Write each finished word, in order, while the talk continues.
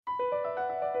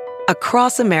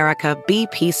Across America,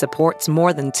 BP supports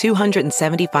more than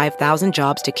 275,000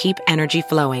 jobs to keep energy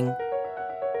flowing.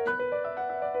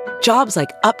 Jobs like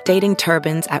updating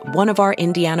turbines at one of our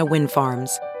Indiana wind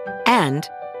farms and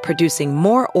producing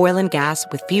more oil and gas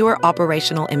with fewer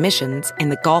operational emissions in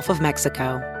the Gulf of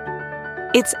Mexico.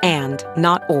 It's and,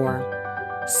 not or.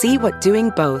 See what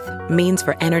doing both means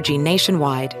for energy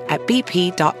nationwide at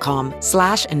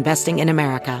bp.com/investing in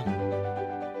America.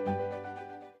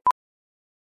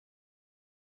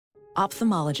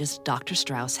 Ophthalmologist Dr.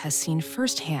 Strauss has seen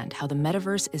firsthand how the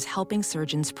metaverse is helping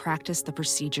surgeons practice the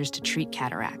procedures to treat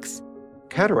cataracts.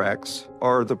 Cataracts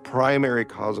are the primary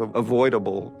cause of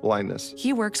avoidable blindness.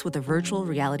 He works with a virtual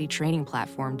reality training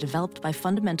platform developed by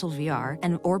Fundamental VR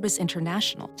and Orbis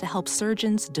International to help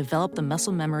surgeons develop the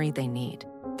muscle memory they need.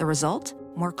 The result?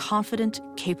 More confident,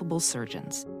 capable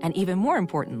surgeons. And even more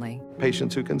importantly,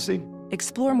 Patients who can see.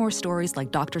 explore more stories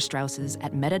like Dr. Strauss's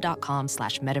at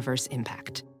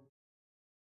meta.com/metaverseimpact.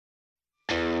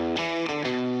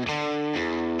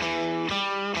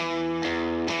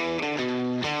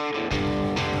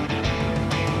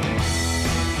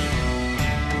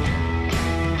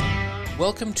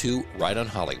 Welcome to Right on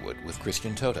Hollywood with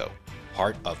Christian Toto,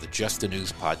 part of the Just the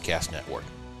News podcast network.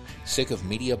 Sick of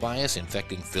media bias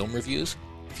infecting film reviews?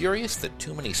 Furious that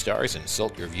too many stars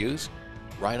insult your views?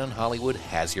 Right on Hollywood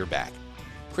has your back.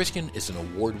 Christian is an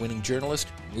award-winning journalist,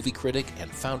 movie critic,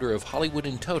 and founder of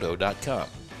HollywoodInToto.com,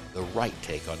 the right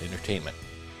take on entertainment.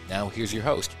 Now here's your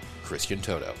host, Christian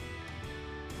Toto.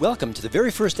 Welcome to the very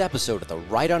first episode of the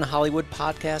Right on Hollywood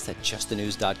podcast at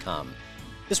JustTheNews.com.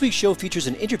 This week's show features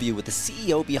an interview with the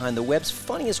CEO behind the web's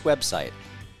funniest website.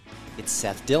 It's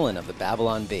Seth Dillon of the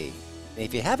Babylon Bee. And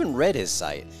if you haven't read his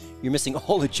site, you're missing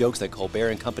all the jokes that Colbert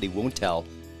and company won't tell,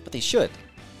 but they should.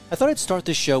 I thought I'd start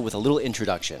this show with a little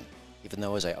introduction, even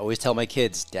though, as I always tell my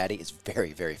kids, Daddy is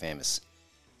very, very famous.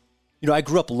 You know, I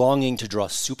grew up longing to draw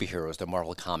superheroes the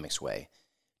Marvel Comics way,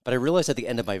 but I realized at the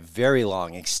end of my very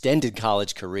long, extended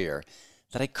college career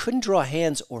that I couldn't draw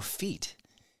hands or feet.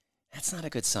 That's not a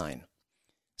good sign.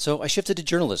 So I shifted to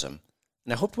journalism,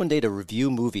 and I hoped one day to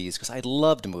review movies because I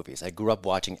loved movies. I grew up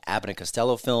watching Abbott and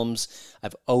Costello films.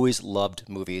 I've always loved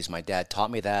movies. My dad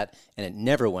taught me that, and it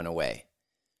never went away.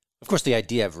 Of course, the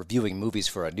idea of reviewing movies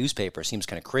for a newspaper seems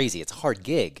kind of crazy. It's a hard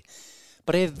gig.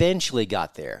 But I eventually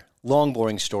got there. Long,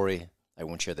 boring story. I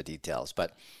won't share the details.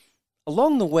 But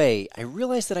along the way, I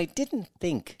realized that I didn't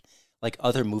think like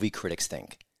other movie critics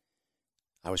think.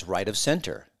 I was right of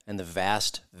center, and the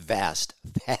vast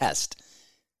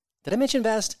did I mention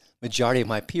vast? Majority of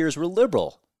my peers were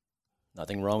liberal.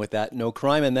 Nothing wrong with that, no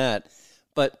crime in that.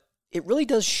 But it really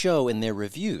does show in their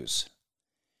reviews.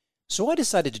 So I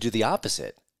decided to do the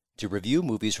opposite, to review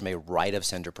movies from a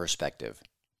right-of-center perspective.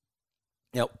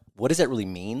 Now, what does that really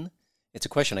mean? It's a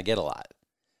question I get a lot.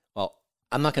 Well,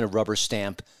 I'm not going to rubber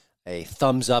stamp a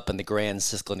thumbs up in the grand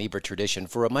Siskel and Ebert tradition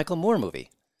for a Michael Moore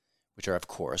movie, which are, of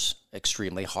course,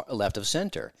 extremely left of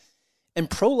center. And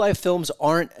pro-life films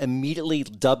aren't immediately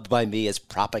dubbed by me as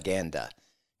propaganda,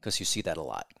 because you see that a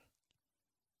lot.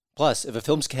 Plus, if a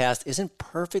film's cast isn't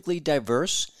perfectly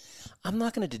diverse, I'm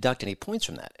not going to deduct any points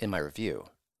from that in my review.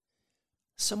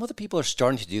 Some other people are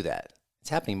starting to do that. It's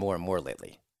happening more and more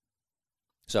lately.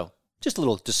 So, just a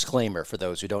little disclaimer for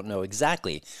those who don't know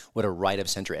exactly what a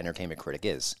right-of-center entertainment critic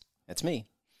is. That's me.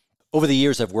 Over the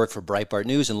years, I've worked for Breitbart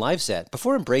News and LiveSet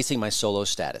before embracing my solo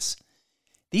status.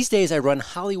 These days, I run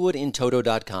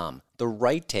HollywoodInToto.com, the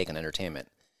right take on entertainment.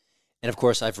 And of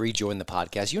course, I've rejoined the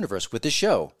podcast universe with this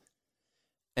show.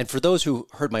 And for those who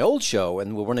heard my old show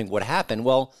and were wondering what happened,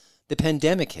 well, the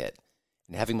pandemic hit.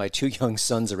 And having my two young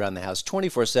sons around the house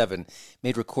 24/7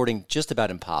 made recording just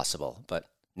about impossible. But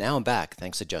now I'm back,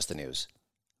 thanks to Just the News.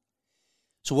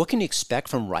 So what can you expect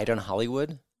from Right on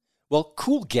Hollywood? Well,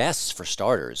 cool guests for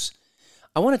starters.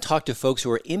 I want to talk to folks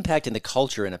who are impacting the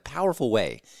culture in a powerful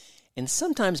way, and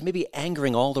sometimes maybe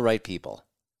angering all the right people.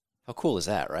 How cool is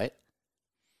that, right?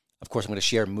 Of course, I'm going to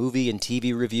share movie and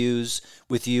TV reviews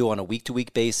with you on a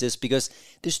week-to-week basis because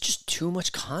there's just too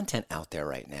much content out there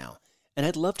right now. And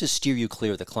I'd love to steer you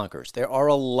clear of the clunkers. There are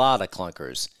a lot of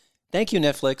clunkers. Thank you,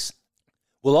 Netflix.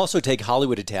 We'll also take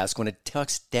Hollywood to task when it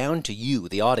talks down to you,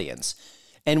 the audience,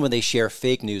 and when they share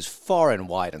fake news far and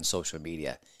wide on social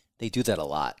media. They do that a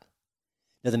lot.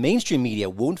 Now, the mainstream media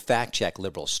won't fact-check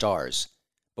liberal stars,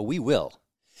 but we will.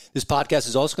 This podcast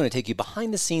is also going to take you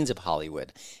behind the scenes of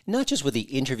Hollywood, not just with the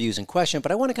interviews in question,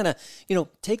 but I want to kind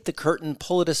of, take the curtain,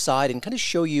 pull it aside, and kind of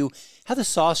show you how the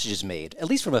sausage is made, at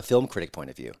least from a film critic point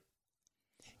of view.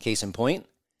 Case in point,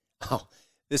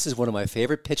 this is one of my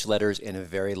favorite pitch letters in a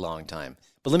very long time.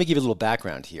 But let me give you a little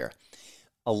background here.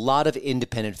 A lot of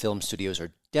independent film studios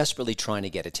are desperately trying to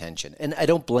get attention. And I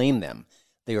don't blame them.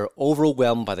 They are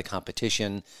overwhelmed by the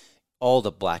competition, all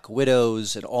the Black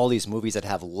Widows and all these movies that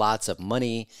have lots of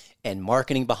money and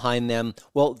marketing behind them.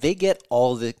 Well, they get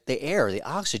all the air, the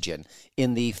oxygen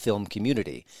in the film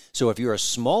community. So if you're a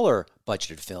smaller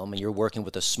budgeted film and you're working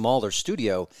with a smaller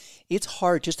studio, it's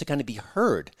hard just to kind of be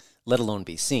heard, let alone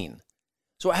be seen.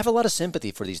 So I have a lot of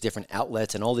sympathy for these different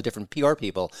outlets and all the different PR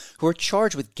people who are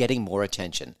charged with getting more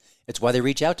attention. It's why they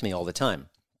reach out to me all the time.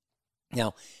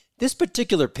 Now, this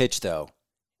particular pitch, though,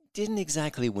 didn't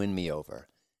exactly win me over,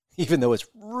 even though it's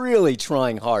really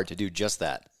trying hard to do just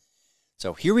that.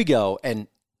 So here we go, and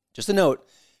just a note,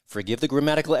 forgive the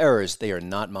grammatical errors, they are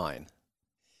not mine.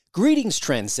 Greetings,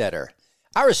 trendsetter.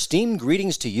 Our esteemed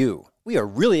greetings to you. We are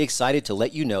really excited to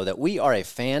let you know that we are a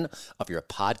fan of your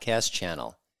podcast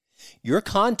channel. Your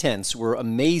contents were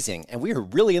amazing, and we are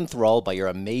really enthralled by your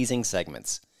amazing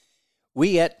segments.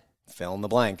 We at Fill in the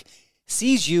Blank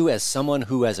sees you as someone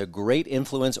who has a great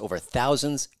influence over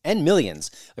thousands and millions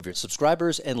of your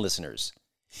subscribers and listeners.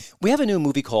 We have a new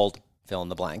movie called Fill in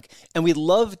the Blank, and we'd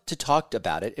love to talk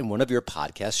about it in one of your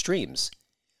podcast streams.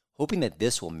 Hoping that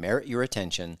this will merit your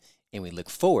attention, and we look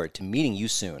forward to meeting you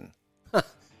soon.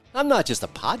 I'm not just a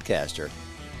podcaster,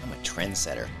 I'm a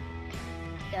trendsetter.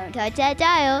 Don't touch that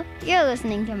dial. You're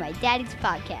listening to my daddy's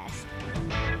podcast.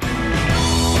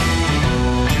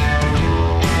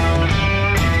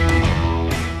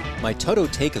 My Toto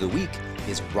take of the week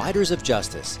is Riders of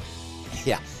Justice.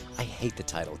 Yeah, I hate the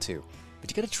title too,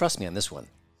 but you gotta trust me on this one.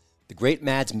 The great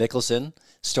Mads Mikkelsen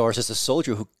stars as a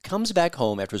soldier who comes back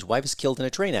home after his wife is killed in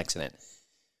a train accident.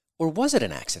 Or was it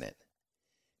an accident?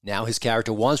 Now his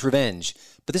character wants revenge,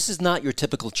 but this is not your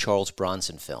typical Charles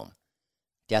Bronson film.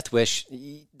 Death Wish,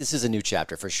 this is a new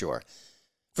chapter for sure.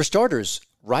 For starters,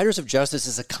 Riders of Justice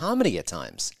is a comedy at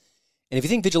times. And if you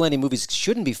think vigilante movies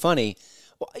shouldn't be funny,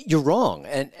 well, you're wrong.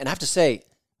 And I have to say,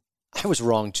 I was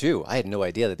wrong too. I had no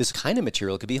idea that this kind of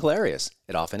material could be hilarious.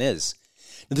 It often is.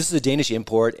 Now, this is a Danish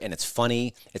import, and it's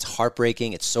funny, it's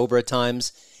heartbreaking, it's sober at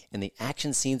times, and the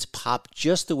action scenes pop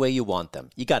just the way you want them.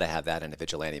 You got to have that in a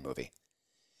vigilante movie.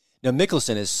 Now,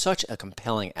 Mikkelsen is such a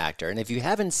compelling actor, and if you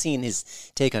haven't seen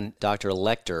his take on Dr.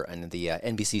 Lecter and the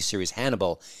NBC series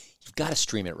Hannibal, you've got to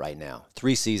stream it right now.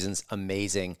 3 seasons,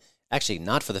 amazing. Actually,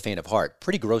 not for the faint of heart.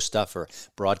 Pretty gross stuff for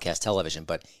broadcast television,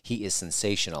 but he is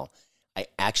sensational. I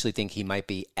actually think he might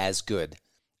be as good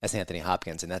as Anthony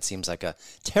Hopkins, and that seems like a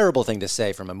terrible thing to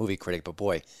say from a movie critic, but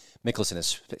boy, Mikkelsen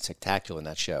is spectacular in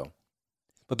that show.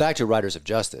 But back to Riders of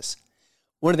Justice.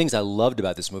 One of the things I loved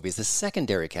about this movie is the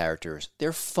secondary characters.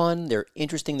 They're fun, they're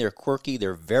interesting, they're quirky,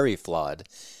 they're very flawed,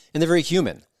 and they're very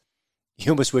human.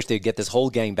 You almost wish they'd get this whole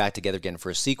gang back together again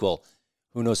for a sequel.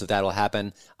 Who knows if that'll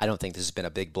happen? I don't think this has been a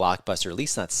big blockbuster, at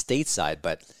least not stateside,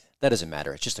 but that doesn't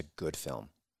matter. It's just a good film.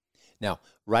 Now,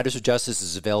 Riders of Justice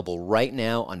is available right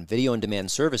now on video-on-demand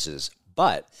services,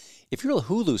 but if you're a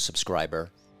Hulu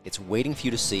subscriber, it's waiting for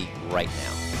you to see right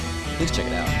now. Please check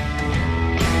it out.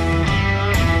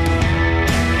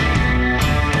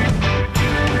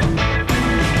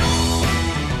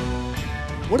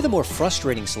 One of the more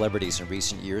frustrating celebrities in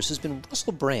recent years has been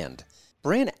Russell Brand.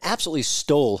 Brand absolutely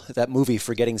stole that movie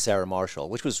Forgetting Sarah Marshall,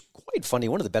 which was quite funny,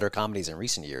 one of the better comedies in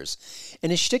recent years. And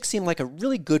his shtick seemed like a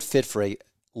really good fit for a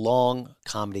long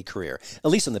comedy career, at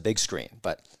least on the big screen.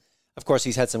 But, of course,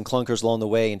 he's had some clunkers along the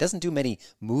way and doesn't do many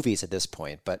movies at this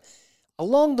point. But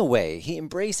along the way, he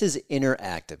embraces inner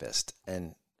activist,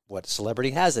 and what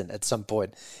celebrity hasn't at some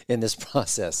point in this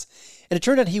process? And it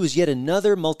turned out he was yet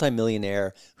another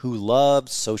multimillionaire who loved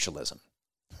socialism.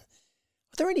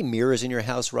 Are there any mirrors in your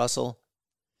house, Russell?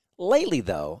 Lately,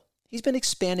 though, he's been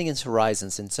expanding his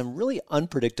horizons in some really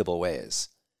unpredictable ways.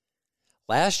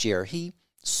 Last year, he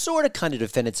sort of kind of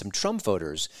defended some Trump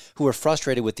voters who were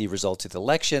frustrated with the results of the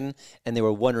election, and they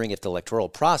were wondering if the electoral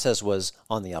process was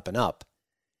on the up and up.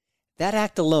 That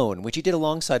act alone, which he did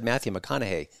alongside Matthew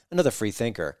McConaughey, another free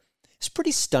thinker, is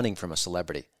pretty stunning from a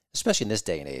celebrity, especially in this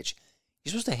day and age.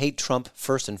 You're supposed to hate Trump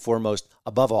first and foremost,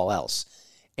 above all else.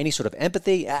 Any sort of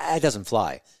empathy, it doesn't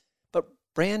fly. But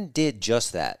Brand did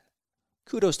just that.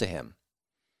 Kudos to him.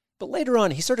 But later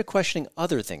on, he started questioning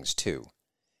other things too.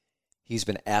 He's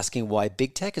been asking why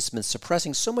big tech has been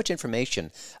suppressing so much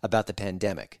information about the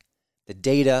pandemic. The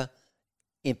data,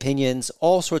 opinions,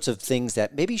 all sorts of things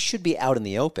that maybe should be out in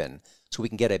the open so we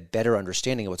can get a better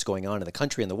understanding of what's going on in the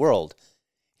country and the world.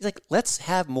 He's like, let's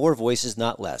have more voices,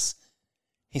 not less.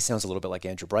 He sounds a little bit like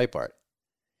Andrew Breitbart.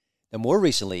 Now, more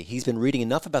recently, he's been reading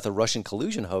enough about the Russian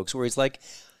collusion hoax where he's like,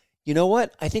 you know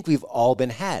what? I think we've all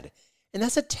been had. And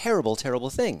that's a terrible, terrible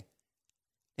thing.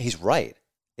 And he's right.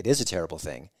 It is a terrible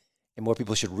thing. And more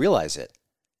people should realize it.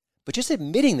 But just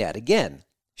admitting that, again,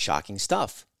 Shocking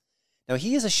stuff. Now,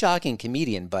 he is a shocking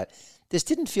comedian, but this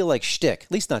didn't feel like shtick,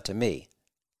 at least not to me.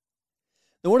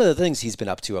 Now, one of the things he's been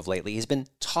up to of lately, he's been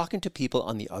talking to people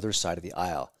on the other side of the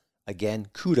aisle. Again,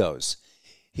 kudos.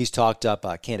 He's talked up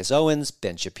Candace Owens,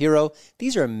 Ben Shapiro.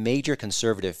 These are major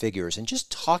conservative figures, and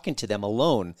just talking to them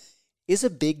alone is a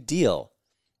big deal.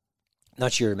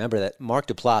 Not sure you remember that Mark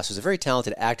Duplass, who's a very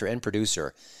talented actor and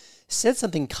producer, said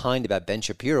something kind about Ben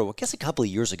Shapiro, I guess a couple of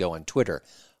years ago on Twitter.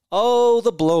 Oh,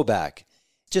 the blowback.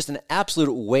 Just an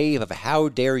absolute wave of how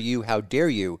dare you, how dare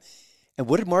you. And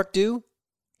what did Mark do?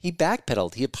 He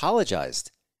backpedaled. He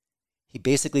apologized. He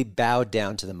basically bowed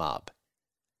down to the mob.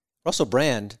 Russell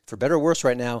Brand, for better or worse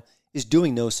right now, is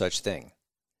doing no such thing.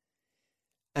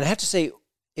 And I have to say,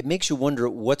 it makes you wonder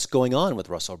what's going on with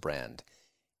Russell Brand.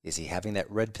 Is he having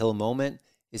that red pill moment?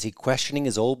 Is he questioning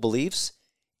his old beliefs?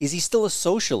 Is he still a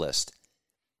socialist?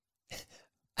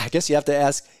 I guess you have to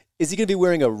ask, is he going to be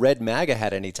wearing a red MAGA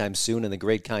hat anytime soon in the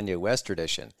great Kanye West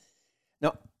tradition?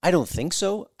 Now, I don't think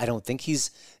so. I don't think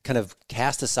he's kind of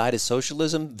cast aside his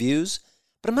socialism views,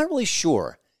 but I'm not really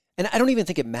sure. And I don't even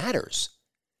think it matters.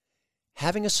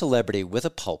 Having a celebrity with a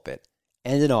pulpit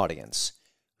and an audience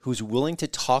who's willing to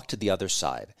talk to the other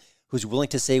side, who's willing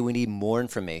to say we need more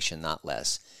information, not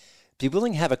less, be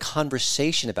willing to have a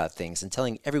conversation about things and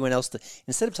telling everyone else to,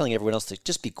 instead of telling everyone else to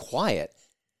just be quiet,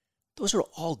 those are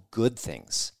all good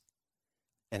things.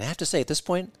 And I have to say, at this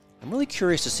point, I'm really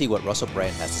curious to see what Russell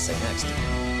Brand has to say next.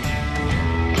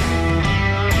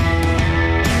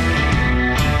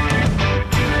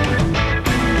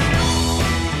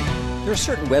 There are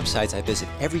certain websites I visit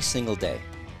every single day.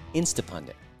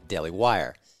 Instapundit, Daily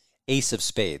Wire, Ace of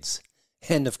Spades,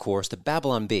 and of course, the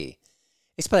Babylon Bee.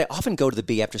 But I often go to the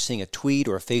Bee after seeing a tweet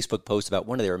or a Facebook post about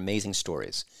one of their amazing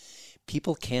stories.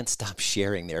 People can't stop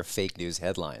sharing their fake news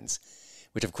headlines,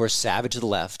 which of course savage the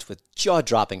left with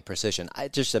jaw-dropping precision. I'm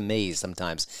just amazed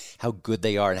sometimes how good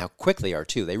they are and how quick they are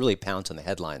too. They really pounce on the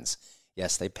headlines.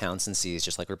 Yes, they pounce and seize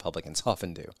just like Republicans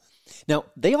often do. Now,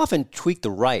 they often tweak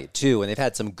the right too, and they've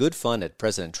had some good fun at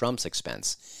President Trump's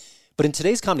expense. But in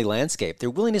today's comedy landscape, their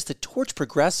willingness to torch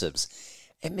progressives,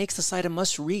 it makes the site a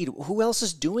must-read. Who else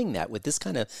is doing that with this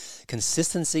kind of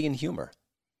consistency and humor?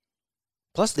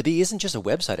 Plus, the Bee isn't just a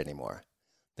website anymore.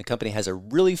 The company has a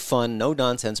really fun,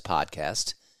 no-nonsense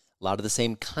podcast, a lot of the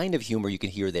same kind of humor you can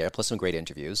hear there, plus some great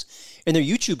interviews. And their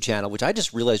YouTube channel, which I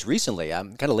just realized recently,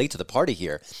 I'm kind of late to the party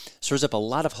here, serves up a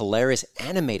lot of hilarious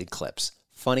animated clips.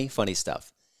 Funny, funny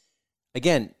stuff.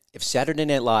 Again, if Saturday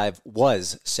Night Live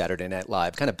was Saturday Night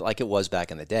Live, kind of like it was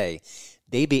back in the day,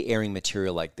 they'd be airing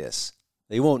material like this.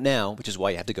 They won't now, which is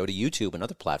why you have to go to YouTube and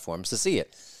other platforms to see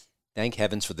it. Thank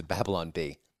heavens for the Babylon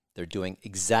Bee. They're doing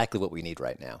exactly what we need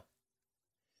right now.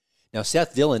 Now,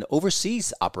 Seth Dillon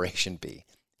oversees Operation Bee.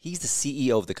 He's the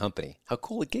CEO of the company. How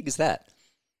cool a gig is that?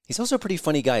 He's also a pretty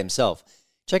funny guy himself.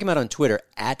 Check him out on Twitter,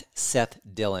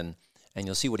 @SethDillon, and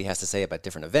you'll see what he has to say about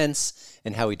different events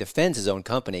and how he defends his own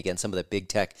company against some of the big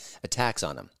tech attacks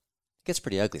on him. It gets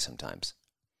pretty ugly sometimes.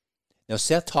 Now,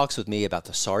 Seth talks with me about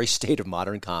the sorry state of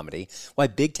modern comedy, why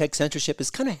big tech censorship is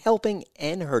kind of helping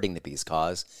and hurting the Bee's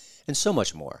cause, and so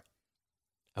much more.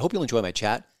 I hope you'll enjoy my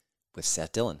chat with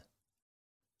Seth Dillon.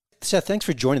 Seth, thanks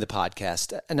for joining the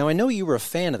podcast. Now, I know you were a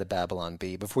fan of the Babylon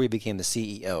Bee before you became the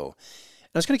CEO.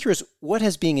 And I was kind of curious, what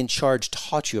has being in charge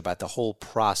taught you about the whole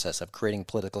process of creating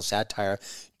political satire,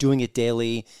 doing it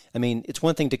daily? I mean, it's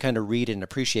one thing to kind of read and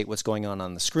appreciate what's going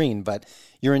on the screen, but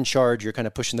you're in charge, you're kind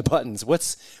of pushing the buttons.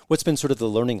 What's been sort of the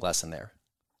learning lesson there?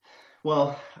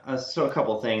 Well, so a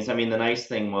couple of things. I mean, the nice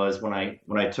thing was when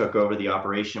I took over the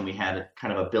operation, we had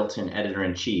kind of a built-in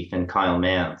editor-in-chief in Kyle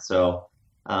Mann. So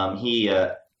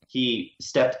he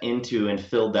stepped into and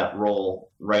filled that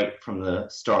role right from the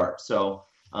start. So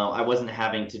I wasn't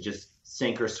having to just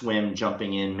sink or swim,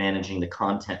 jumping in, managing the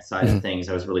content side of things.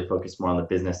 I was really focused more on the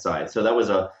business side. So that was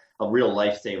a real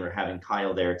lifesaver having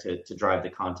Kyle there to drive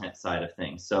the content side of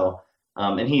things. So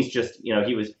and he's just,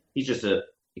 he's just a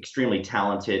extremely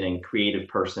talented and creative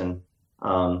person,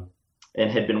 and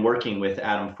had been working with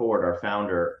Adam Ford, our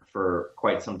founder, for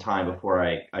quite some time before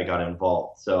I got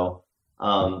involved. So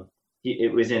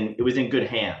it was in good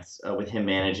hands with him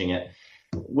managing it.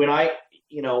 When I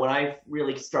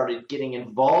really started getting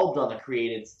involved on the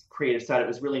creative side, it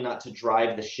was really not to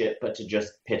drive the ship, but to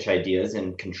just pitch ideas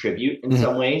and contribute in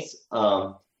some ways.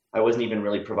 I wasn't even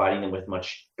really providing them with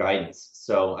much guidance,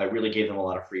 so I really gave them a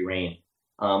lot of free rein.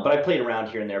 But I played around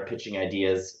here and there pitching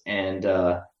ideas, and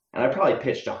I probably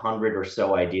pitched 100 or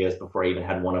so ideas before I even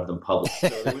had one of them published. So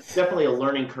there was definitely a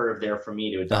learning curve there for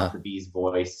me to adopt the Bee's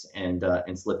voice and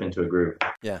slip into a groove.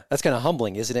 Yeah, that's kind of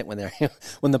humbling, isn't it?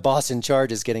 When the boss in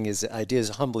charge is getting his ideas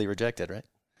humbly rejected, right?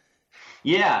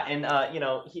 Yeah, and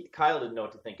Kyle didn't know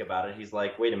what to think about it. He's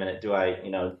like, "Wait a minute, do I?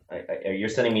 You're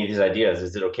sending me these ideas.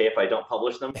 Is it okay if I don't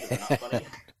publish them because they're not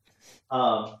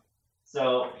funny?"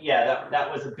 So yeah,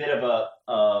 that was a bit of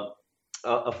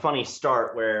a funny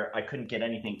start where I couldn't get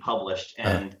anything published,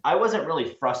 and I wasn't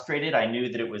really frustrated. I knew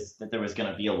that there was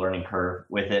going to be a learning curve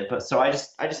with it, but so I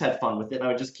just had fun with it. And I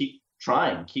would just keep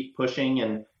trying, keep pushing,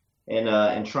 and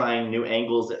trying new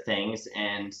angles at things,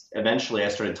 and eventually I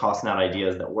started tossing out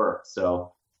ideas that worked.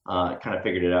 So I kind of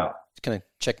figured it out. Kind of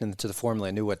checked into the formula,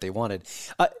 I knew what they wanted.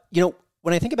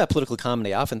 When I think about political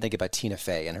comedy, I often think about Tina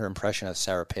Fey and her impression of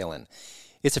Sarah Palin.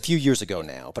 It's a few years ago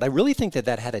now, but I really think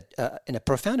that had a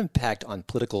profound impact on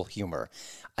political humor.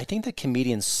 I think that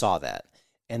comedians saw that,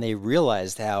 and they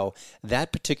realized how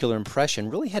that particular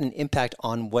impression really had an impact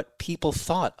on what people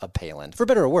thought of Palin, for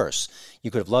better or worse.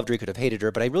 You could have loved her, you could have hated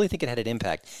her, but I really think it had an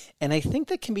impact. And I think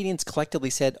that comedians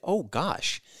collectively said, oh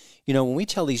gosh, when we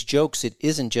tell these jokes, it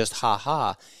isn't just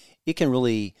ha-ha, it can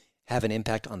really have an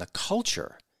impact on the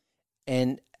culture.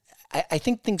 And I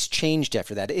think things changed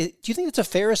after that. Do you think it's a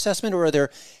fair assessment, or have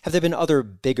there been other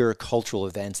bigger cultural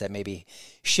events that maybe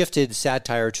shifted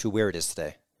satire to where it is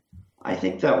today? I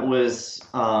think that was,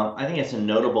 I think it's a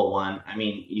notable one. I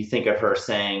mean, you think of her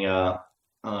saying,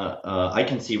 I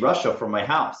can see Russia from my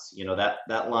house,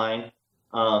 that line,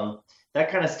 that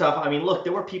kind of stuff. I mean, look,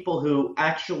 there were people who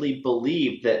actually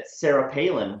believed that Sarah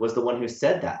Palin was the one who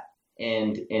said that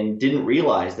and didn't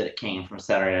realize that it came from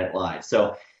Saturday Night Live.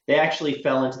 So they actually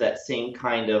fell into that same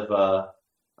kind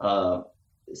of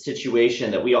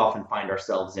situation that we often find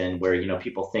ourselves in, where,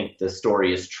 people think the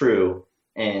story is true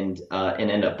and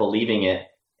end up believing it,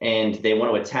 and they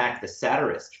want to attack the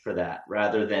satirist for that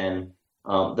rather than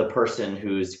the person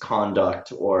whose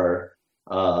conduct or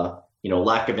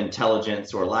lack of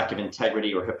intelligence or lack of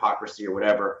integrity or hypocrisy or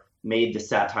whatever made the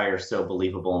satire so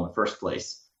believable in the first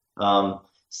place.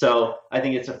 So I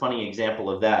think it's a funny example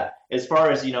of that. As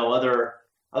far as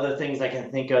other things I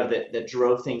can think of that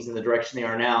drove things in the direction they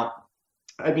are now,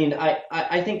 I mean,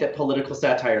 I think that political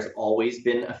satire has always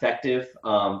been effective.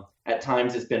 At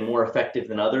times it's been more effective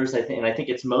than others, I think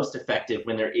it's most effective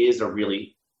when there is a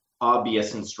really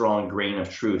obvious and strong grain of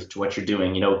truth to what you're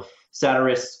doing.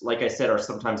 Satirists, like I said, are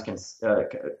sometimes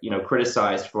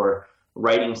criticized for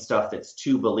writing stuff that's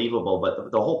too believable,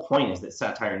 but the whole point is that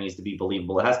satire needs to be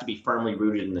believable. It has to be firmly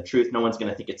rooted in the truth. No one's going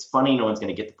to think it's funny. No one's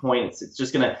going to get the point. It's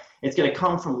just going to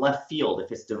come from left field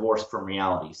if it's divorced from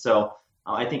reality. So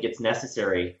I think it's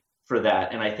necessary for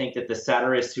that. And I think that the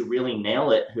satirists who really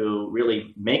nail it, who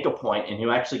really make a point and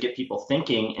who actually get people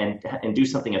thinking and do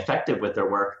something effective with their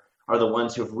work, are the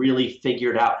ones who've really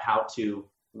figured out how to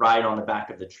ride on the back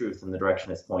of the truth in the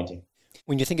direction it's pointing.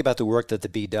 When you think about the work that the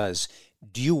Bee does,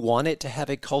 do you want it to have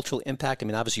a cultural impact? I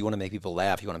mean, obviously you want to make people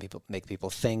laugh, you want to make people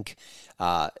think,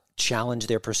 challenge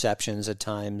their perceptions at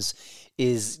times.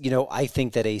 I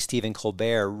think that a Stephen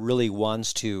Colbert really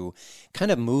wants to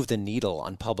kind of move the needle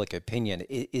on public opinion.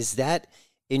 Is that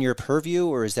in your purview,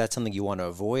 or is that something you want to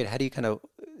avoid? How do you kind of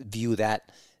view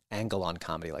that angle on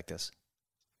comedy like this?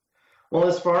 Well,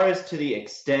 as far as to the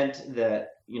extent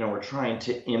that, we're trying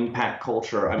to impact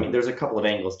culture, I mean, there's a couple of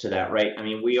angles to that, right? I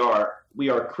mean, we are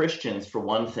Christians for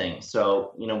one thing.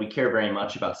 So, we care very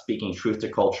much about speaking truth to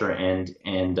culture and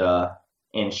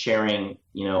sharing,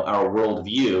 our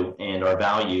worldview and our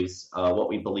values, what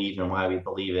we believe and why we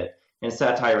believe it. And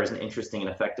satire is an interesting and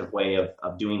effective way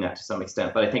of doing that to some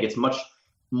extent. But I think it's much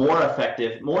more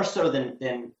effective, more so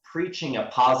than preaching a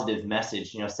positive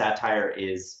message. Satire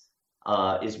is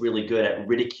really good at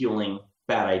ridiculing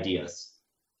bad ideas.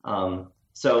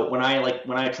 So when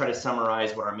I try to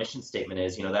summarize what our mission statement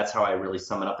is, that's how I really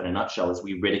sum it up in a nutshell, is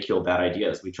we ridicule bad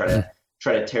ideas. We try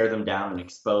to tear them down and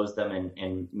expose them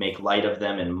and make light of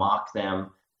them and mock them,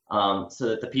 so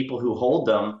that the people who hold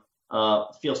them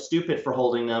feel stupid for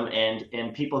holding them,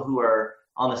 and people who are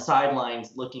on the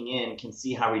sidelines looking in can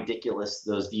see how ridiculous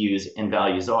those views and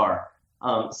values are.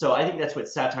 So I think that's what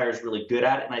satire is really good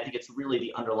at, and I think it's really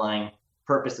the underlying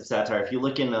purpose of satire. If you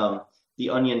look in The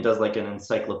Onion does like an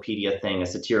encyclopedia thing, a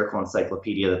satirical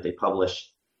encyclopedia that they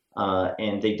publish,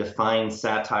 and they define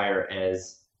satire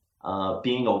as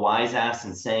being a wise ass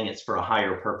and saying it's for a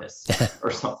higher purpose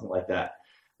or something like that.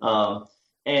 To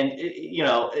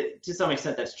some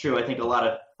extent that's true. I think a lot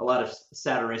of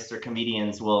satirists or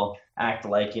comedians will act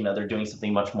like, they're doing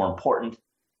something much more important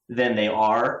than they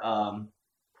are,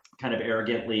 kind of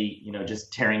arrogantly,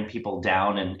 just tearing people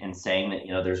down and saying that,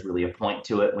 there's really a point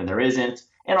to it when there isn't.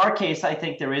 In our case, I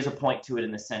think there is a point to it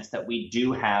in the sense that we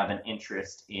do have an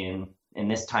interest in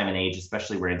this time and age,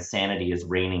 especially where insanity is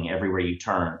reigning everywhere you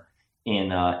turn,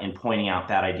 in pointing out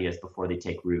bad ideas before they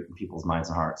take root in people's minds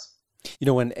and hearts. You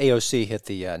know, when AOC hit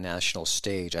the national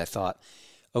stage, I thought,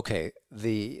 okay,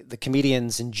 the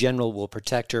comedians in general will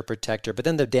protect her, but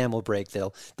then the dam will break.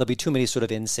 There'll be too many sort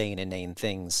of insane, inane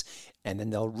things, and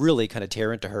then they'll really kind of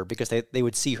tear into her because they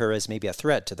would see her as maybe a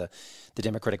threat to the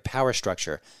Democratic power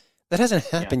structure. That hasn't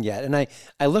happened yet. And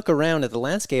I look around at the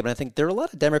landscape and I think there are a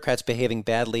lot of Democrats behaving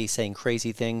badly, saying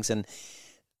crazy things, and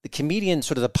the comedian,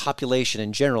 sort of the population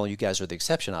in general, you guys are the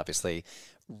exception, obviously,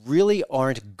 really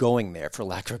aren't going there, for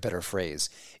lack of a better phrase.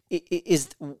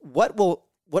 What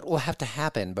will have to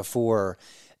happen before,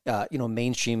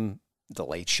 mainstream, The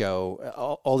Late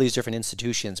Show, all these different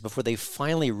institutions, before they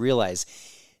finally realize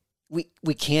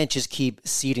we can't just keep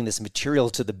seeding this material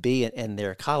to the B and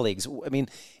their colleagues? I mean,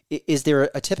 is there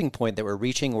a tipping point that we're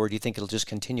reaching, or do you think it'll just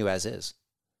continue as is?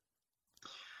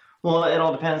 Well, it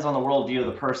all depends on the worldview of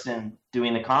the person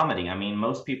doing the comedy. I mean,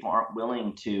 most people aren't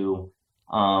willing to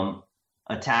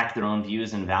attack their own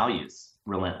views and values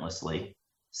relentlessly.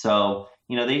 So,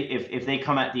 if they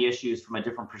come at the issues from a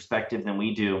different perspective than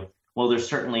we do, well, there's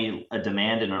certainly a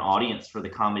demand and an audience for the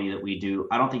comedy that we do.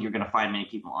 I don't think you're going to find many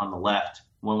people on the left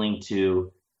willing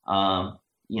to,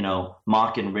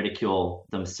 mock and ridicule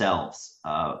themselves.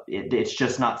 It's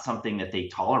just not something that they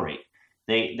tolerate.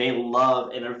 They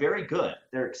love and are very good.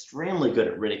 They're extremely good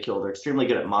at ridicule. They're extremely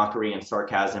good at mockery and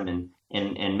sarcasm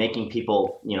and making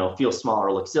people, feel small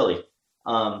or look silly.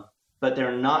 But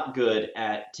they're not good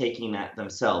at taking that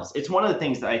themselves. It's one of the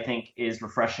things that I think is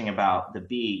refreshing about the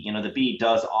B. The B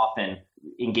does often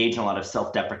engage in a lot of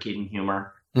self-deprecating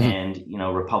humor. Mm-hmm. And,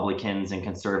 Republicans and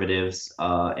conservatives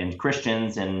and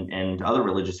Christians and other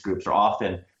religious groups are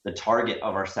often the target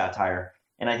of our satire.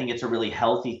 And I think it's a really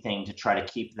healthy thing to try to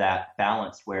keep that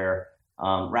balance where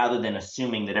rather than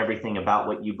assuming that everything about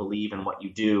what you believe and what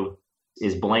you do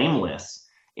is blameless,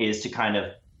 is to kind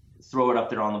of throw it up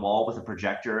there on the wall with a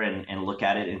projector and look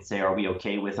at it and say, are we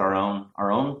okay with our own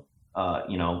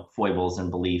foibles and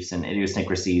beliefs and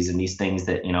idiosyncrasies and these things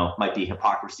that, might be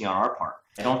hypocrisy on our part.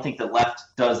 I don't think the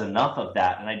left does enough of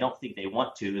that, and I don't think they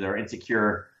want to. They're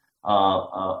insecure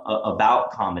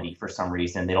about comedy for some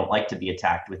reason. They don't like to be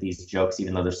attacked with these jokes,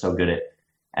 even though they're so good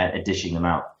at dishing them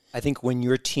out. I think when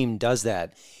your team does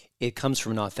that, it comes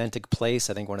from an authentic place.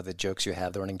 I think one of the jokes you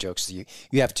have, the running jokes, you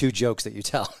have two jokes that you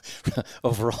tell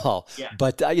overall. Yeah.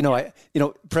 But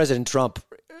President Trump,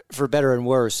 for better and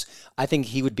worse, I think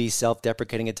he would be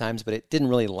self-deprecating at times, but it didn't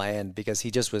really land because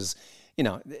he just was,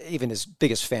 even his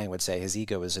biggest fan would say his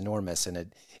ego is enormous, and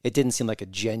it didn't seem like a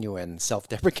genuine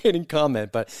self-deprecating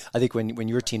comment. But I think when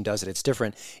your team does it, it's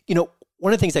different.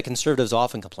 One of the things that conservatives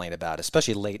often complain about,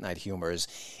 especially late night humor, is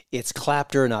it's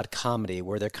clapter, not comedy,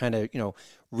 where they're kind of,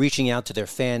 reaching out to their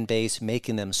fan base,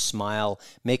 making them smile,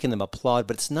 making them applaud,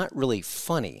 but it's not really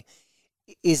funny.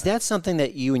 Is that something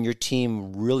that you and your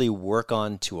team really work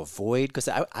on to avoid? Because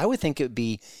I would think it would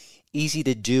be easy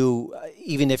to do,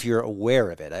 even if you're aware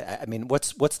of it. I mean,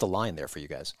 what's the line there for you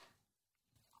guys?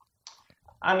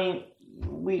 I mean,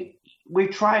 we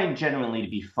try genuinely to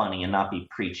be funny and not be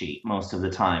preachy most of the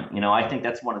time. I think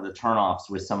that's one of the turnoffs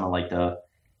with some of like the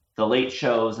late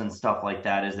shows and stuff like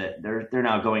that, is that they're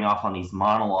now going off on these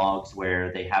monologues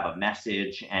where they have a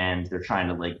message and they're trying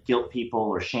to like guilt people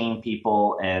or shame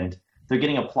people, and they're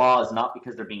getting applause not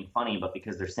because they're being funny, but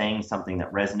because they're saying something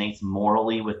that resonates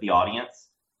morally with the audience.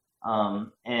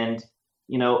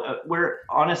 We're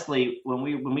honestly, when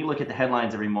we look at the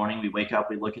headlines every morning, we wake up,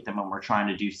 we look at them, and we're trying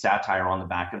to do satire on the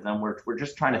back of them. We're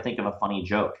just trying to think of a funny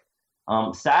joke.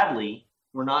 Sadly,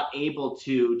 we're not able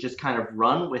to just kind of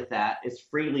run with that as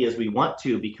freely as we want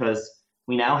to, because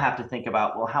we now have to think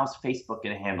about, well, how's Facebook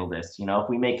going to handle this? If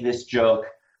we make this joke,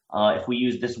 if we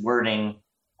use this wording,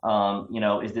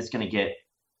 is this going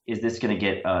to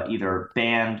get either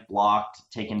banned, blocked,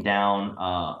 taken down,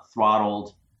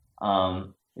 throttled?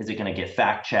 Is it going to get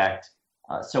fact checked?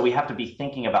 So we have to be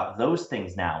thinking about those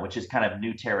things now, which is kind of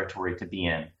new territory to be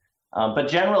in. But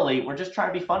generally, we're just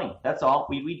trying to be funny. That's all.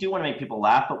 We do want to make people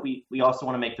laugh, but we also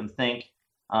want to make them think.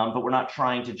 But we're not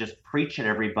trying to just preach at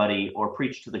everybody or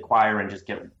preach to the choir and just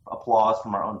get applause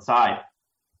from our own side.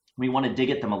 We want to dig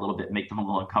at them a little bit, make them a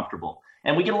little uncomfortable.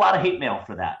 And we get a lot of hate mail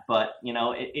for that. But, you're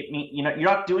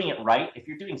not doing it right. If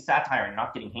you're doing satire and you're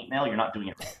not getting hate mail, you're not doing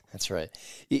it right. That's right.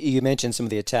 You mentioned some of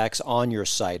the attacks on your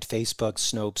site, Facebook,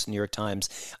 Snopes, New York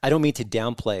Times. I don't mean to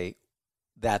downplay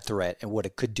that threat and what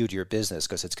it could do to your business,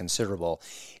 because it's considerable.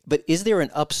 But is there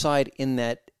an upside in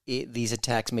that these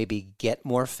attacks maybe get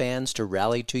more fans to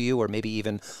rally to you, or maybe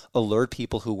even alert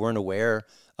people who weren't aware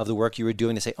of the work you were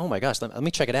doing to say, oh my gosh, let me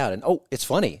check it out. And it's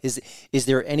funny. Is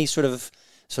there any sort of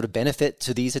benefit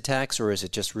to these attacks, or is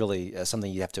it just really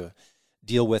something you have to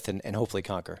deal with and hopefully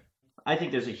conquer? I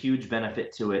think there's a huge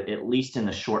benefit to it, at least in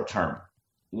the short term.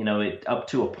 Up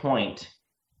to a point,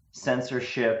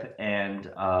 censorship and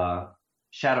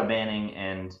shadow banning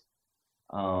and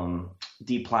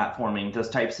deplatforming, those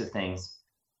types of things,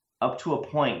 up to a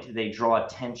point, they draw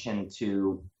attention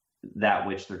to that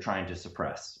which they're trying to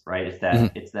suppress, right?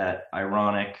 It's that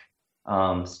ironic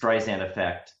Streisand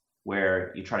effect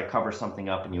where you try to cover something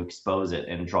up and you expose it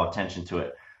and draw attention to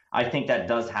it. I think that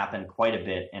does happen quite a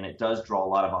bit, and it does draw a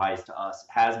lot of eyes to us.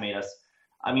 It has made us.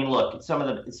 I mean, look, some of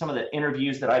the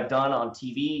interviews that I've done on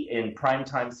TV in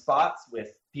primetime spots with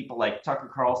people like Tucker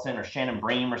Carlson or Shannon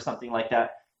Bream or something like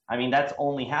that. I mean, that's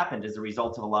only happened as a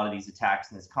result of a lot of these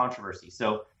attacks and this controversy.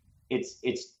 So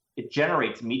it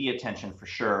generates media attention for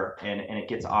sure, and it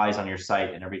gets eyes on your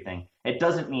site and everything. It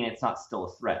doesn't mean it's not still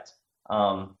a threat.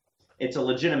 It's a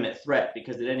legitimate threat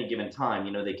because at any given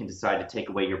time, they can decide to take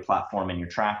away your platform and your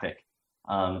traffic.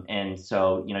 And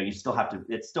so, you still have to,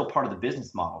 it's still part of the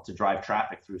business model to drive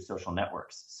traffic through social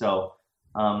networks. So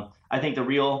I think the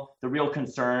real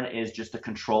concern is just the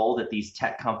control that these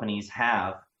tech companies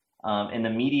have, and the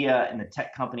media and the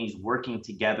tech companies working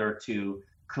together to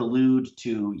collude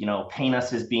to, paint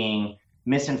us as being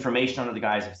misinformation under the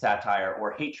guise of satire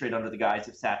or hatred under the guise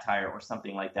of satire or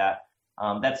something like that.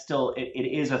 That's still, it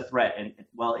is a threat. And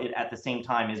while it at the same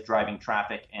time is driving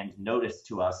traffic and notice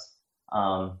to us,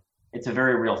 it's a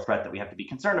very real threat that we have to be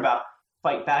concerned about,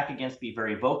 fight back against, be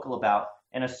very vocal about,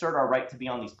 and assert our right to be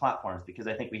on these platforms, because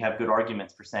I think we have good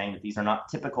arguments for saying that these are not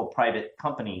typical private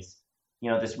companies.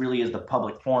 This really is the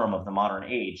public forum of the modern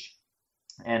age,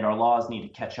 and our laws need to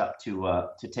catch up to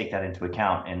take that into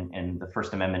account and the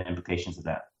First Amendment implications of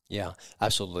that. Yeah,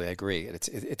 absolutely. I agree.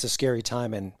 It's a scary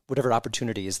time, and whatever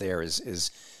opportunity is there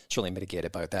is certainly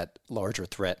mitigated by that larger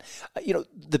threat.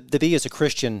 The Bee is a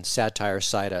Christian satire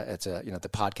site. It's the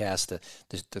podcast,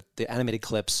 the animated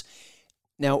clips.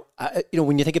 Now,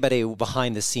 when you think about a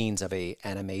behind the scenes of a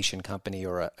animation company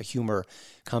or a humor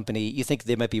company, you think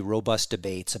there might be robust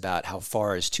debates about how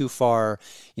far is too far.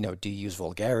 Do you use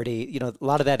vulgarity? A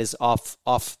lot of that is off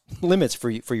limits for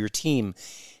your team.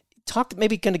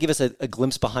 Maybe kind of give us a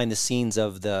glimpse behind the scenes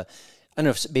of I don't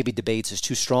know if maybe debates is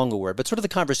too strong a word, but sort of the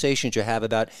conversations you have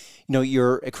about,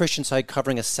 you're a Christian site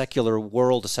covering a secular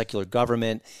world, a secular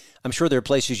government. I'm sure there are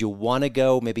places you want to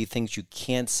go, maybe things you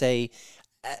can't say.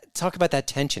 Talk about that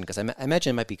tension, because I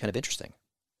imagine it might be kind of interesting.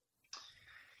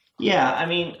 Yeah, I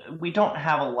mean, we don't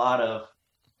have a lot of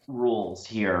rules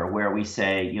here where we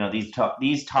say,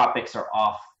 these topics are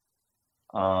off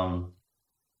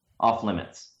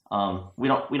limits. We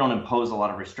don't impose a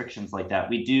lot of restrictions like that.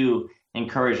 We do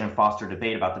encourage and foster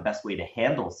debate about the best way to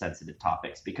handle sensitive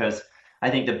topics, because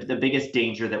I think the biggest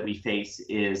danger that we face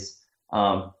is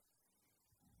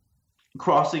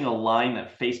crossing a line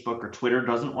that Facebook or Twitter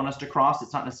doesn't want us to cross.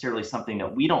 It's not necessarily something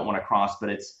that we don't want to cross, but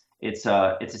it's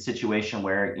a situation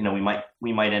where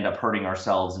we might end up hurting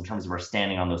ourselves in terms of our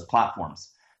standing on those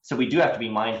platforms. So we do have to be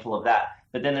mindful of that.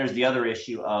 But then there's the other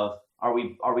issue of, are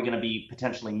we going to be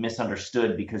potentially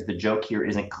misunderstood because the joke here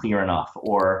isn't clear enough,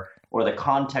 or the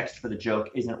context for the joke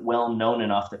isn't well known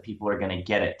enough that people are going to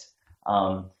get it?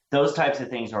 Those types of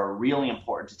things are really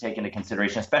important to take into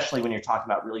consideration, especially when you're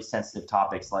talking about really sensitive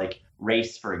topics like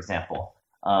race, for example,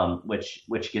 which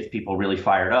gets people really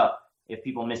fired up. If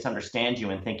people misunderstand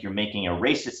you and think you're making a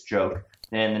racist joke,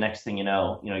 then the next thing you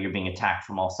know, you're being attacked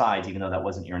from all sides, even though that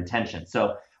wasn't your intention.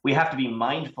 So we have to be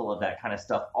mindful of that kind of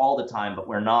stuff all the time, but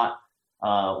we're not at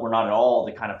all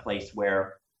the kind of place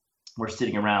where we're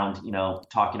sitting around,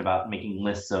 talking about making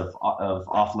lists of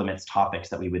off limits topics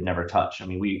that we would never touch. I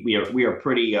mean, we are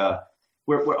pretty.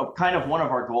 We're kind of, one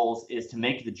of our goals is to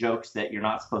make the jokes that you're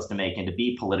not supposed to make and to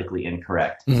be politically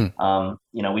incorrect.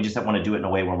 Mm-hmm. We just want to do it in a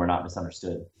way where we're not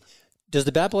misunderstood. Does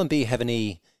the Babylon Bee have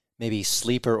any maybe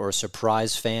sleeper or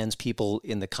surprise fans, people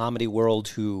in the comedy world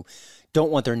who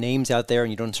don't want their names out there,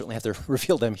 and you don't certainly have to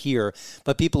reveal them here,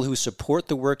 but people who support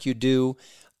the work you do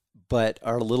but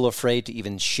are a little afraid to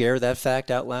even share that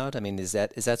fact out loud? I mean, is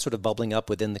that sort of bubbling up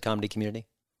within the comedy community?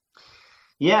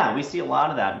 Yeah, we see a lot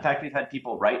of that. In fact, we've had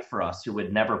people write for us who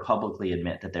would never publicly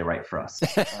admit that they write for us.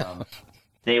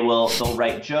 They'll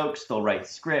write jokes, they'll write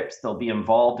scripts, they'll be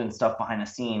involved in stuff behind the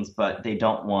scenes, but they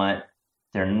don't want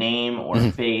their name or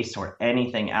face or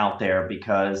anything out there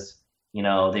because,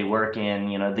 they work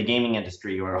in, the gaming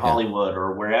industry or Hollywood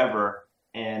or wherever.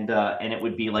 And it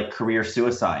would be like career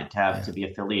suicide to have to be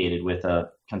affiliated with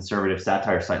a conservative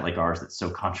satire site like ours that's so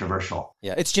controversial.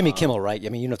 Yeah, it's Jimmy Kimmel, right? I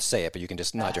mean, you don't have to say it, but you can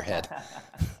just nod your head.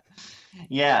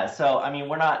 Yeah, so I mean,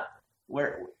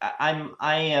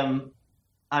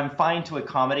 I'm fine to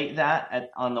accommodate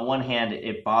that. On the one hand,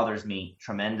 it bothers me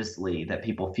tremendously that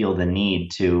people feel the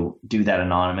need to do that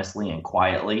anonymously and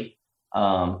quietly.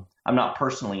 I'm not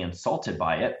personally insulted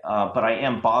by it, but I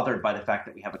am bothered by the fact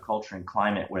that we have a culture and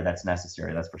climate where that's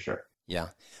necessary. That's for sure. Yeah.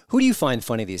 Who do you find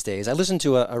funny these days? I listened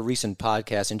to a recent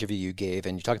podcast interview you gave,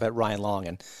 and you talked about Ryan Long,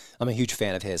 and I'm a huge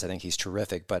fan of his. I think he's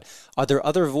terrific. But are there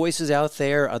other voices out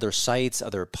there, other sites,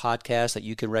 other podcasts that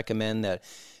you can recommend that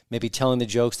maybe telling the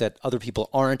jokes that other people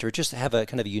aren't, or just have a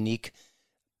kind of a unique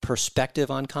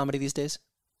perspective on comedy these days?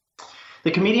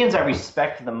 The comedians I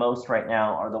respect the most right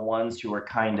now are the ones who are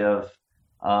kind of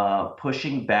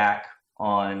pushing back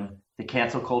on the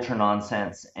cancel culture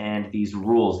nonsense and these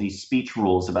rules, these speech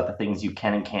rules about the things you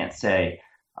can and can't say.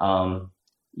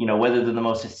 Whether they're the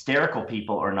most hysterical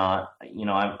people or not,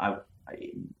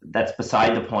 that's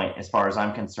beside the point as far as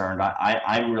I'm concerned. I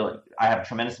have a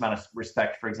tremendous amount of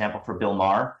respect, for example, for Bill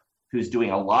Maher, who's doing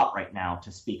a lot right now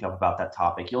to speak up about that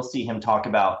topic. You'll see him talk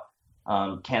about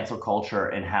cancel culture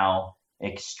and how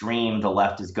extreme the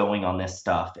left is going on this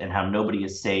stuff and how nobody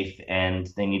is safe and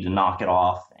they need to knock it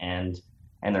off. And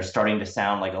they're starting to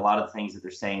sound like a lot of the things that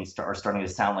they're saying are starting to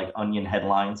sound like Onion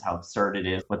headlines, how absurd it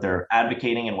is, what they're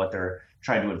advocating and what they're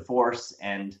trying to enforce.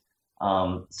 And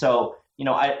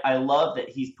I love that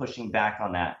he's pushing back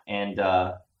on that. And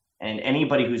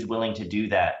anybody who's willing to do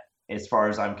that, as far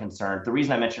as I'm concerned. The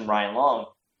reason I mentioned Ryan Long,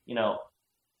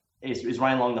 is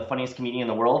Ryan Long the funniest comedian in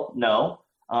the world? No.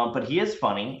 But he is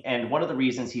funny. And one of the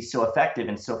reasons he's so effective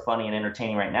and so funny and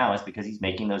entertaining right now is because he's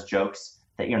making those jokes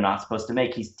that you're not supposed to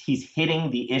make. He's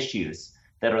hitting the issues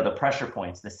that are the pressure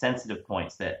points, the sensitive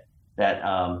points that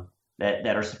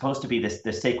are supposed to be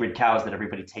the sacred cows that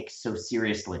everybody takes so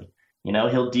seriously.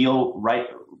 He'll deal right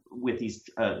with these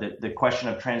the question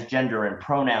of transgender and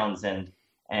pronouns and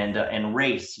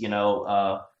race,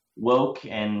 woke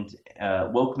and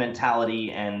woke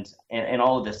mentality and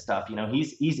all of this stuff.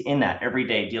 He's in that every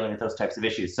day dealing with those types of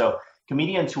issues. So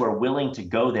comedians who are willing to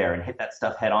go there and hit that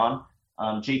stuff head on,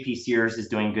 JP Sears is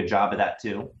doing a good job of that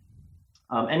too.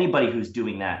 Anybody who's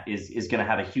doing that is going to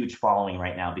have a huge following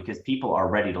right now because people are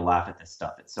ready to laugh at this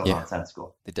stuff. It's so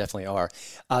nonsensical. They definitely are.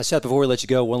 Seth, before we let you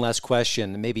go, one last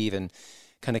question, maybe even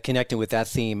kind of connecting with that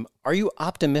theme. Are you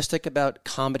optimistic about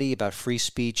comedy, about free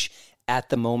speech at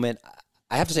the moment?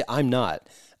 I have to say I'm not.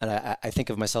 And I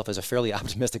think of myself as a fairly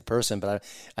optimistic person, but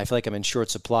I feel like I'm in short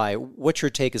supply. What's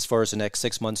your take as far as the next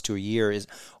 6 months to a year?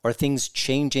 Are things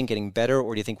changing, getting better,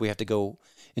 or do you think we have to go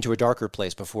into a darker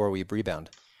place before we rebound?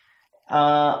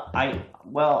 The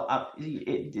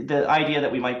idea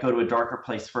that we might go to a darker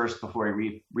place first before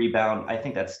we rebound, I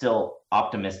think that's still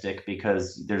optimistic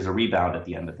because there's a rebound at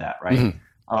the end of that, right?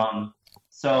 Mm-hmm.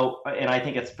 And I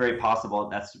think it's very possible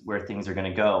that's where things are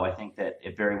going to go. I think that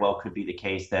it very well could be the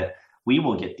case that we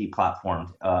will get deplatformed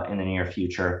in the near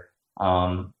future,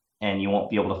 and you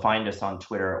won't be able to find us on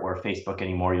Twitter or Facebook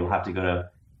anymore. You'll have to go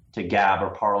to Gab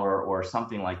or Parler or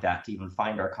something like that to even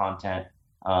find our content,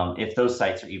 if those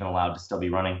sites are even allowed to still be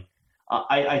running.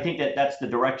 I think that that's the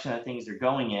direction that things are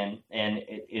going in, and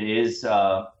it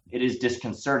is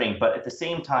disconcerting. But at the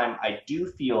same time, I do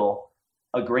feel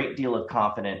a great deal of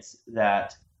confidence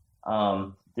that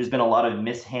there's been a lot of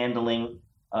mishandling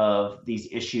of these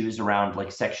issues around like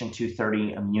Section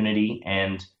 230 immunity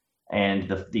and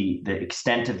the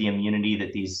extent of the immunity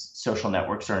that these social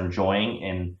networks are enjoying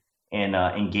in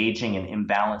engaging in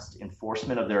imbalanced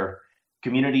enforcement of their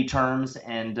community terms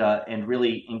and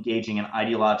really engaging in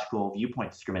ideological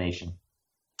viewpoint discrimination.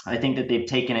 I think that they've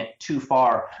taken it too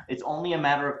far. It's only a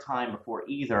matter of time before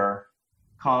either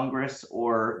Congress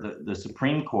or the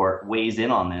Supreme Court weighs in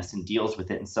on this and deals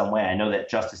with it in some way. I know that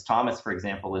Justice Thomas, for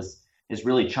example, is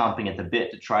really chomping at the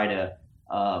bit to try to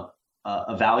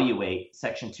evaluate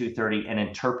Section 230 and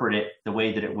interpret it the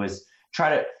way that it was,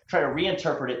 try to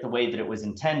reinterpret it the way that it was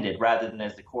intended, rather than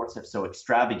as the courts have so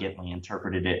extravagantly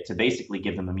interpreted it to basically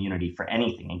give them immunity for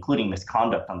anything, including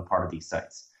misconduct on the part of these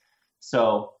sites.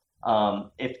 So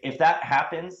if that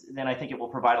happens, then I think it will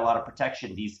provide a lot of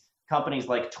protection. These companies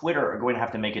like Twitter are going to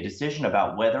have to make a decision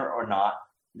about whether or not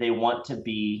they want to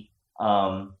be,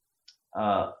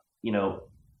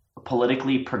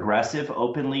 politically progressive,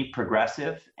 openly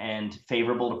progressive, and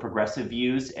favorable to progressive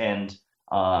views, and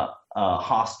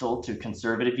hostile to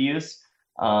conservative views,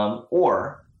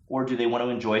 or do they want to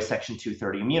enjoy Section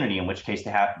 230 immunity? In which case,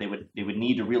 they would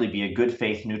need to really be a good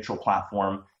faith, neutral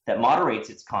platform that moderates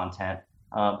its content,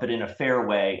 but in a fair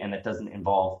way, and that doesn't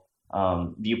involve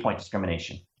viewpoint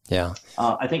discrimination. Yeah,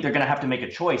 I think they're going to have to make a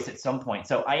choice at some point.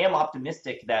 So I am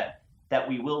optimistic that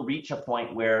we will reach a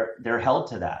point where they're held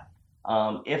to that.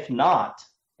 If not,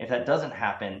 If that doesn't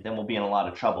happen, then we'll be in a lot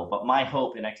of trouble. But my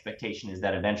hope and expectation is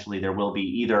that eventually there will be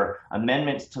either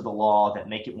amendments to the law that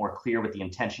make it more clear what the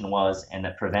intention was and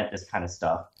that prevent this kind of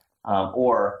stuff,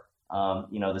 or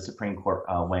the Supreme Court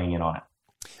weighing in on it.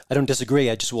 I don't disagree.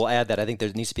 I just will add that I think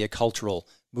there needs to be a cultural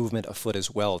movement afoot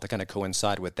as well to kind of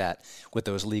coincide with that, with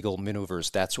those legal maneuvers.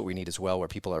 That's what we need as well, where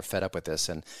people are fed up with this.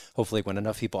 And hopefully when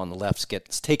enough people on the left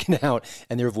gets taken out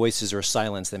and their voices are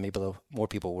silenced, then maybe more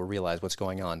people will realize what's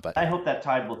going on. But I hope that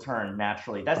tide will turn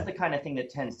naturally. That's the kind of thing that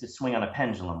tends to swing on a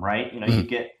pendulum, right? You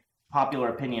get popular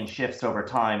opinion shifts over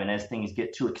time, and as things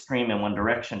get too extreme in one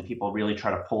direction, people really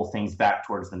try to pull things back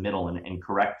towards the middle and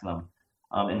correct them.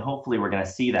 And hopefully we're going to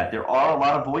see that. There are a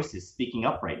lot of voices speaking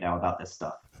up right now about this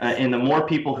stuff. And the more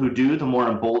people who do, the more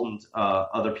emboldened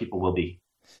other people will be.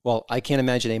 Well, I can't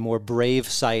imagine a more brave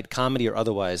site, comedy or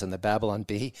otherwise, than the Babylon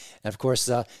Bee. And of course,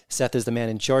 Seth is the man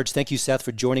in charge. Thank you, Seth,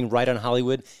 for joining Right on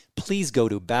Hollywood. Please go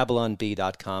to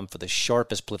babylonbee.com for the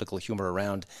sharpest political humor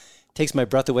around. Takes my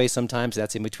breath away sometimes.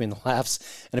 That's in between the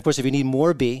laughs. And of course, if you need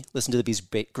more Bee, listen to the Bee's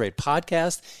great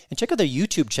podcast and check out their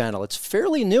YouTube channel. It's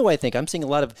fairly new, I think. I'm seeing a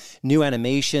lot of new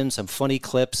animation, some funny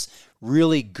clips,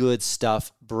 really good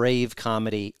stuff, brave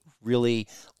comedy, really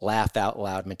laugh out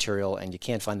loud material, and you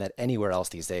can't find that anywhere else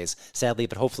these days, sadly.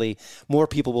 But hopefully more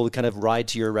people will kind of ride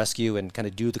to your rescue and kind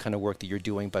of do the kind of work that you're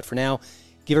doing. But for now,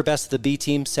 give our best to the Bee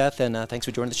team, Seth, and thanks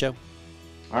for joining the show.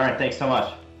 All right, thanks so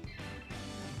much.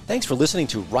 Thanks for listening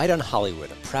to Right on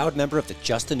Hollywood, a proud member of the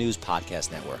Just the News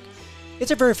Podcast Network.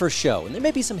 It's our very first show, and there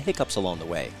may be some hiccups along the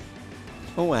way.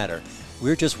 No matter,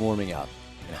 we're just warming up.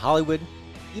 In Hollywood,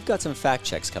 you've got some fact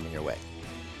checks coming your way.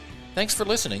 Thanks for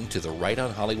listening to the Right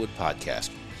on Hollywood podcast,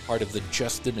 part of the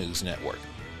Just the News Network.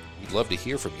 We'd love to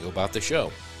hear from you about the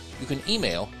show. You can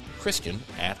email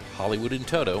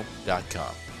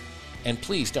Christian@HollywoodInToto.com. And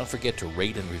please don't forget to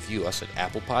rate and review us at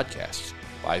Apple Podcasts.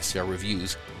 5-star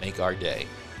reviews make our day.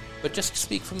 But just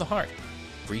speak from the heart.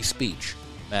 Free speech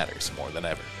matters more than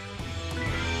ever.